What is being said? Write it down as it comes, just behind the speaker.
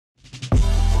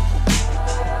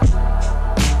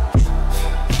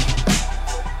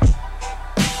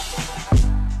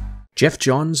Jeff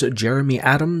Johns, Jeremy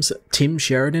Adams, Tim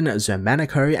Sheridan,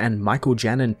 Zermanico, and Michael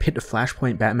Janin pit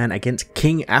Flashpoint Batman against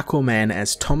King Aquaman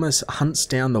as Thomas hunts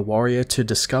down the Warrior to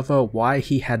discover why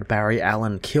he had Barry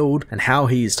Allen killed and how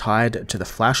he is tied to the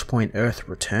Flashpoint Earth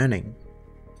returning.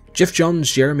 Jeff Johns,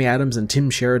 Jeremy Adams, and Tim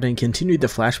Sheridan continued the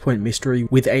Flashpoint mystery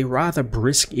with a rather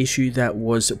brisk issue that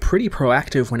was pretty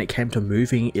proactive when it came to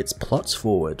moving its plots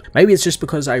forward. Maybe it's just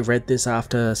because I read this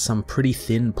after some pretty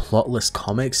thin, plotless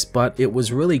comics, but it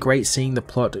was really great seeing the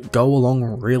plot go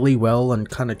along really well and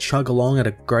kind of chug along at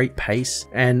a great pace,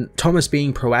 and Thomas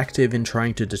being proactive in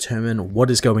trying to determine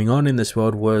what is going on in this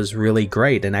world was really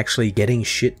great and actually getting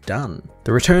shit done.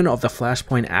 The return of the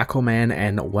Flashpoint Aquaman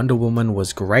and Wonder Woman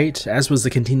was great, as was the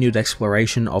continued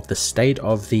exploration of the state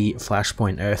of the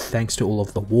Flashpoint Earth thanks to all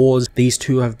of the wars these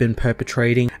two have been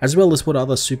perpetrating, as well as what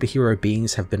other superhero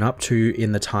beings have been up to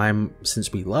in the time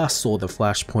since we last saw the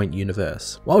Flashpoint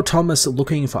universe. While Thomas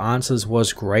looking for answers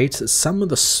was great, some of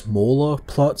the smaller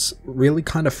plots really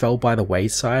kind of fell by the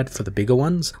wayside for the bigger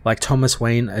ones, like Thomas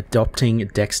Wayne adopting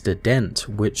Dexter Dent,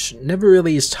 which never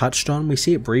really is touched on. We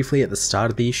see it briefly at the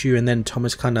start of the issue, and then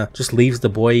Thomas kind of just leaves the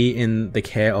boy in the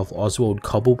care of Oswald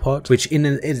Cobblepot, which in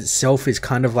itself is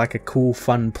kind of like a cool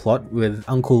fun plot with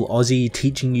Uncle Ozzy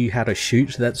teaching you how to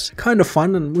shoot. That's kind of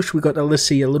fun, and wish we got to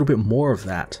see a little bit more of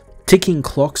that. Ticking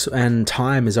clocks and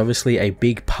time is obviously a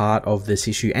big part of this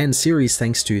issue and series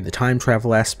thanks to the time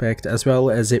travel aspect, as well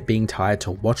as it being tied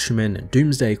to Watchmen and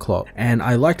Doomsday Clock. And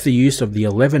I liked the use of the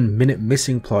 11-minute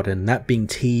missing plot and that being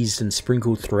teased and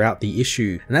sprinkled throughout the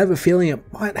issue. And I have a feeling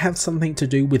it might have something to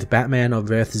do with Batman of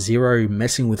Earth Zero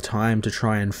messing with time to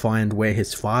try and find where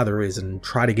his father is and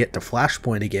try to get to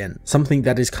Flashpoint again. Something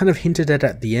that is kind of hinted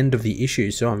at the end of the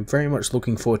issue, so I'm very much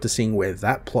looking forward to seeing where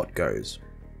that plot goes.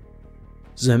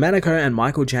 Zermanico and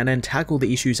Michael Janin tackle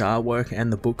the issue's artwork,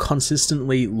 and the book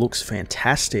consistently looks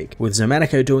fantastic, with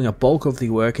Zermanico doing a bulk of the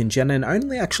work and Janin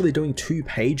only actually doing 2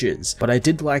 pages, but I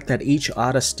did like that each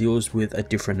artist deals with a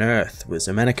different Earth, with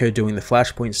Zermanico doing the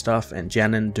Flashpoint stuff and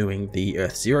Janin doing the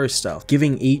Earth Zero stuff,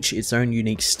 giving each its own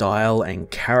unique style and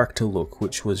character look,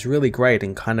 which was really great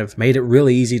and kind of made it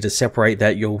really easy to separate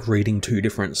that you're reading 2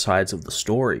 different sides of the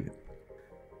story.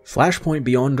 Flashpoint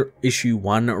Beyond issue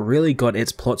 1 really got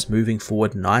its plots moving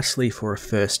forward nicely for a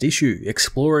first issue,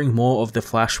 exploring more of the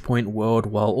Flashpoint world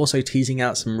while also teasing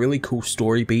out some really cool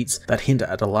story beats that hint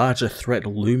at a larger threat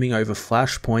looming over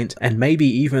Flashpoint and maybe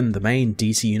even the main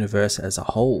DC universe as a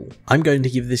whole. I'm going to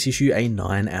give this issue a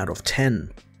 9 out of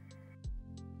 10.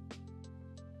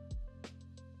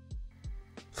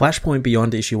 Flashpoint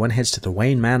Beyond issue 1 heads to the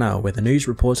Wayne Manor, where the news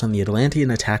reports on the Atlantean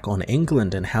attack on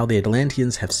England and how the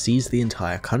Atlanteans have seized the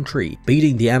entire country,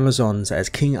 beating the Amazons as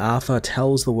King Arthur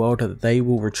tells the world that they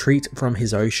will retreat from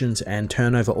his oceans and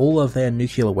turn over all of their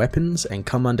nuclear weapons and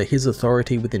come under his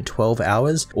authority within 12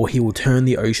 hours, or he will turn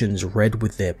the oceans red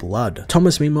with their blood.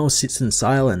 Thomas meanwhile sits in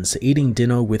silence, eating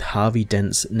dinner with Harvey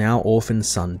Dent's now orphaned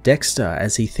son Dexter,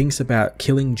 as he thinks about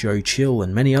killing Joe Chill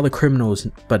and many other criminals,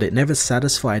 but it never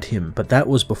satisfied him. But that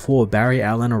was before Barry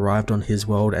Allen arrived on his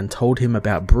world and told him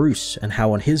about Bruce, and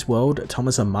how on his world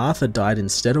Thomas and Martha died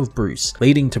instead of Bruce,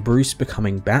 leading to Bruce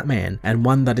becoming Batman, and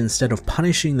one that instead of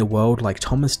punishing the world like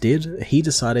Thomas did, he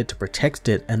decided to protect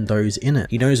it and those in it.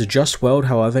 He knows a just world,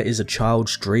 however, is a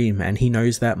child's dream, and he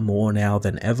knows that more now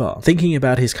than ever. Thinking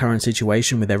about his current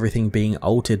situation with everything being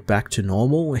altered back to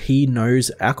normal, he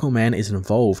knows Aquaman is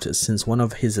involved since one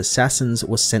of his assassins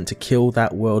was sent to kill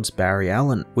that world's Barry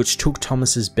Allen, which took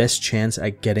Thomas's best chance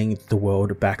at getting the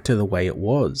world back to the way it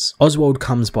was. Oswald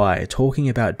comes by, talking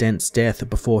about Dent's death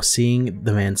before seeing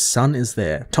the man's son is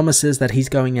there. Thomas says that he's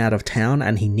going out of town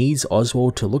and he needs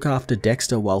Oswald to look after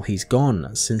Dexter while he's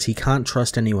gone, since he can't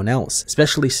trust anyone else,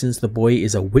 especially since the boy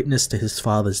is a witness to his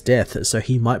father's death, so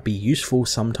he might be useful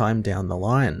sometime down the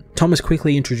line. Thomas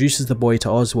quickly introduces the boy to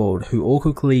Oswald, who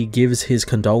awkwardly gives his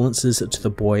condolences to the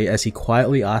boy as he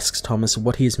quietly asks Thomas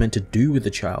what he is meant to do with the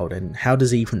child and how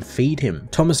does he even feed him.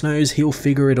 Thomas knows he'll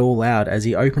figure it all out as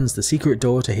he opens the secret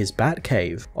door to his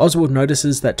Batcave. Oswald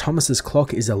notices that Thomas's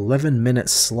clock is 11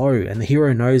 minutes slow, and the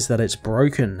hero knows that it's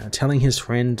broken, telling his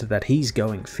friend that he's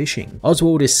going fishing.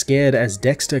 Oswald is scared as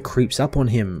Dexter creeps up on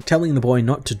him, telling the boy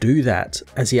not to do that,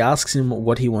 as he asks him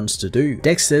what he wants to do.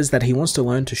 Dex says that he wants to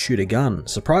learn to shoot a gun,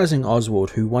 surprising Oswald,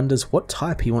 who wonders what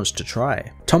type he wants to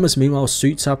try. Thomas meanwhile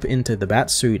suits up into the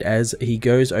Batsuit as he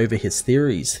goes over his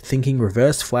theories, thinking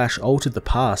Reverse Flash altered the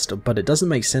past, but it doesn't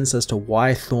make sense as to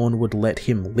why Thorn would let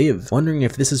him live, wondering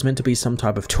if this is meant to be some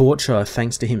type of torture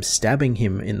thanks to him stabbing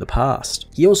him in the past.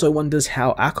 He also wonders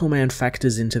how Aquaman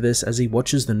factors into this as he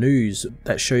watches the news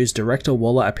that shows Director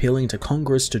Waller appealing to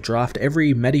Congress to draft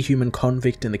every metahuman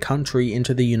convict in the country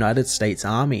into the United States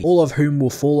Army, all of whom will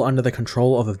fall under the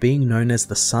control of a being known as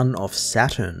the Son of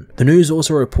Saturn. The news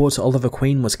also reports Oliver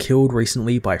Queen was killed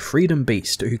recently by Freedom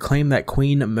Beast, who claimed that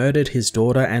Queen murdered his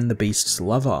daughter and the Beast's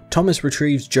lover. Thomas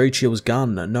retrieves Joe Chill's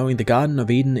gun, knowing the Garden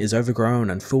of Eden is overgrown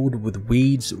and filled with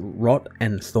weeds, rot,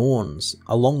 and thorns.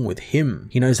 Along with him,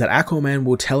 he knows that Aquaman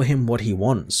will tell him what he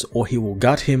wants, or he will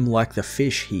gut him like the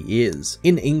fish he is.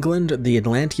 In England, the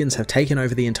Atlanteans have taken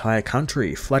over the entire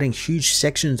country, flooding huge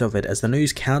sections of it as the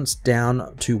news counts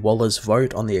down to Waller's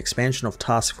vote on the expansion of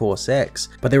Task Force X,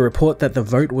 but they report that the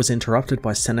vote was interrupted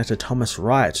by Senator Thomas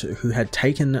Wright, who had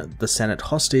taken the Senate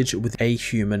hostage with a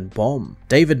human bomb.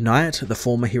 David Knight, the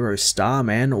former hero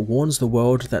Starman, warns the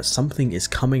world that something is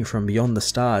coming from beyond the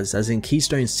stars, as in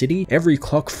Keystone City, every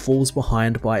clock falls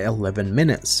behind by 11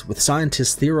 minutes, with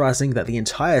scientists theorizing that the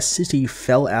entire city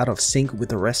fell out of sync with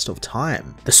the rest of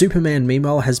time. The Superman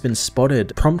meanwhile has been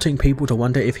spotted, prompting people to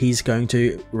wonder if he's going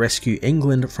to rescue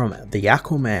England from the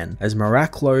Aquaman, as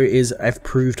Miraclo is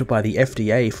approved by the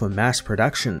FDA for mass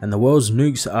production, and the world's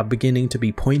nukes are beginning to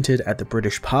be pointed at the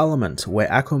British Parliament, where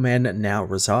Aquaman now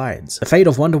resides. The fate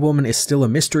of Wonder Woman is still a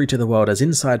mystery to the world, as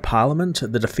inside Parliament,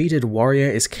 the defeated warrior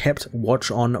is kept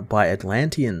watch on by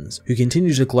Atlanteans, who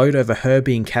continue to gloat over her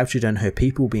being captured and her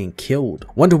people being killed.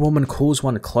 Wonder Woman calls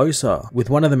one closer, with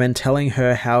one of the men telling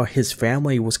her how his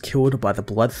family was killed by the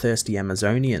bloodthirsty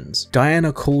Amazonians.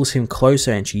 Diana calls him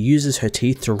closer and she uses her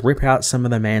teeth to rip out some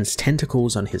of the man's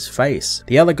tentacles on his face.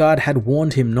 The other guard had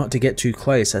warned him not to get too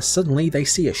close, as suddenly they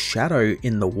see a shadow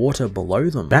in the water below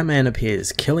them. Batman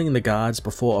appears, killing the guards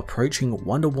before approaching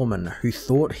Wonder Woman, who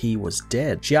thought he was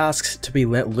dead. She asks to be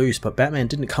let loose, but Batman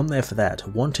didn't come there for that,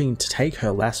 wanting to take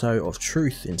her lasso of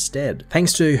truth instead.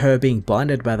 Thanks to her being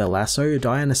blinded by the lasso,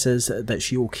 Diana says that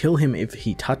she will kill him if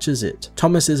he touches it.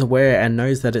 Thomas is aware and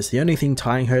knows that it's the only thing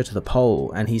tying her to the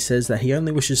pole, and he says that he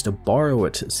only wishes to borrow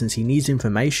it since he needs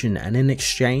information, and in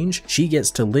exchange, she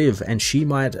gets to live and she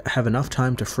might have enough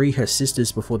time to free her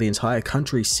sisters before the entire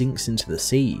country sinks into the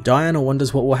sea. Diana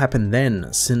wonders what will happen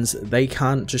then, since they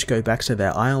can't just go back to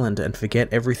their island and forget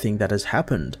everything that has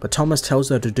happened, but Thomas tells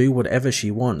her to do whatever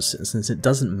she wants since it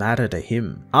doesn't matter to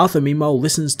him. Arthur meanwhile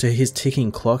listens to his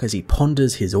ticking clock as he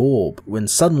ponders his orb, when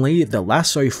suddenly the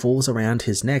lasso falls around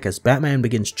his neck as Batman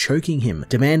begins choking him,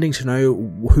 demanding to know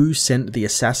who sent the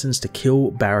assassins to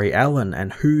kill Barry Allen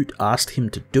and who asked him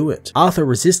to do it. Arthur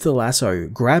resists the lasso,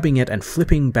 grabbing it and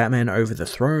flipping Batman over the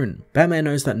throne. Batman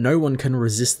knows that no one can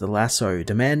resist the lasso,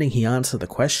 demanding he answer the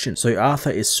question, so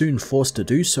Arthur is soon forced to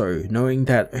do so, knowing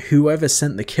that whoever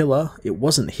sent the killer, it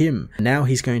wasn't him, and now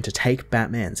he's going to take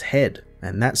Batman's head.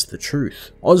 And that's the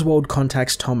truth. Oswald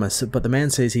contacts Thomas, but the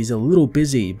man says he's a little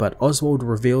busy, but Oswald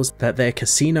reveals that their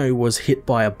casino was hit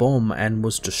by a bomb and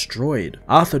was destroyed.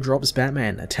 Arthur drops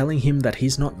Batman, telling him that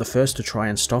he's not the first to try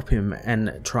and stop him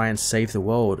and try and save the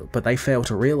world, but they fail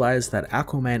to realize that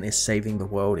Aquaman is saving the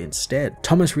world instead.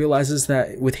 Thomas realizes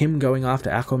that with him going after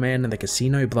Aquaman and the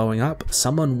casino blowing up,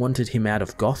 someone wanted him out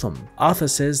of Gotham. Arthur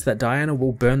says that Diana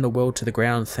will burn the world to the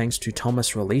ground thanks to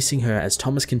Thomas releasing her, as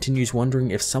Thomas continues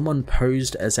wondering if someone posed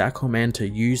as Aquaman to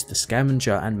use the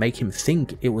scavenger and make him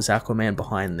think it was Aquaman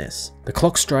behind this. The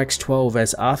clock strikes 12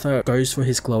 as Arthur goes for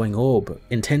his glowing orb,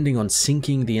 intending on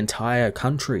sinking the entire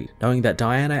country, knowing that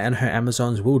Diana and her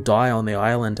Amazons will die on the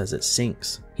island as it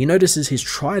sinks. He notices his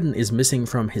trident is missing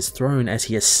from his throne as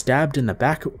he is stabbed in the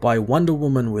back by Wonder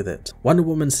Woman with it. Wonder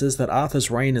Woman says that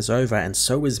Arthur's reign is over and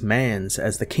so is man's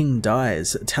as the king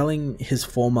dies, telling his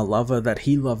former lover that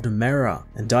he loved Mera,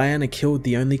 and Diana killed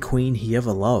the only queen he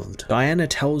ever loved. Diana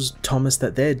tells Thomas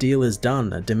that their deal is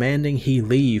done, demanding he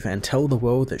leave and tell the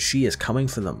world that she is coming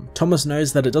for them. Thomas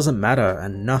knows that it doesn't matter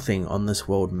and nothing on this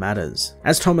world matters.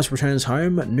 As Thomas returns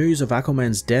home, news of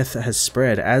Aquaman's death has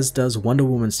spread, as does Wonder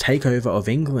Woman's takeover of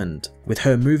England, with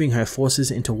her moving her forces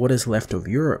into what is left of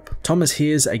Europe. Thomas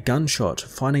hears a gunshot,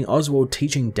 finding Oswald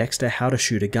teaching Dexter how to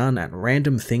shoot a gun at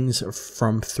random things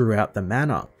from throughout the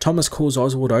manor. Thomas calls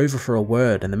Oswald over for a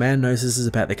word, and the man notices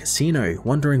about the casino,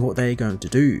 wondering what they are going to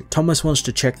do. Thomas wants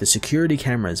to check the security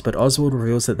cameras, but Oswald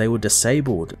reveals that they were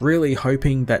disabled, really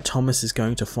hoping that Thomas is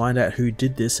going to find out who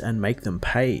did this and make them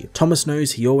pay. Thomas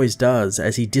knows he always does,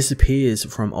 as he disappears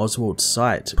from Oswald's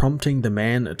sight, prompting the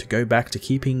man to go back to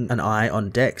keeping an eye on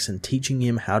decks and teaching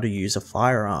him how to use a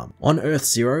firearm. On Earth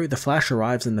Zero, the Flash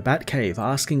arrives in the Batcave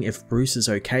asking if Bruce is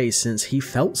okay since he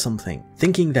felt something.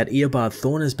 Thinking that Eobard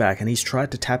Thawne is back and he's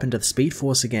tried to tap into the Speed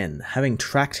Force again, having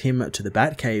tracked him to the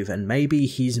Batcave and maybe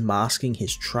he's masking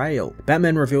his trail.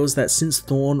 Batman reveals that since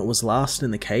Thawne was last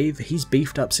in the cave, he's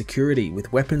beefed up security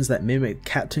with weapons that mimic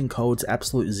Captain Cold's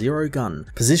Absolute Zero gun,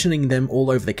 positioning them all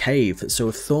over the cave, so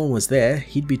if Thawne was there,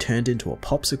 he'd be turned into a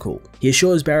popsicle. He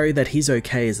assures Barry that he's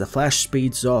okay as the Flash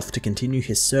speeds off to continue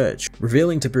his search,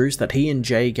 revealing to Bruce that he and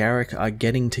Jay Garrick are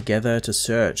getting together to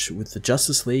search, with the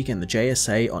Justice League and the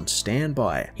JSA on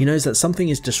standby. He knows that something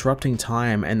is disrupting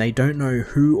time and they don't know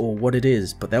who or what it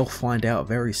is, but they'll find out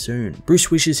very soon.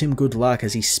 Bruce wishes him good luck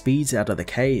as he speeds out of the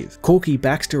cave. Corky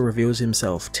Baxter reveals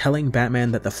himself, telling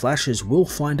Batman that the Flashes will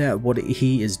find out what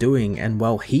he is doing, and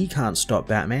while he can't stop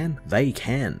Batman, they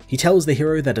can. He tells the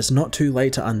hero that it's not too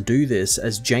late to undo this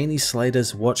as Janie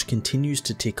Slater's watch continues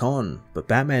to tick on, but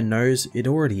Batman knows it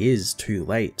already is too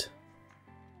late.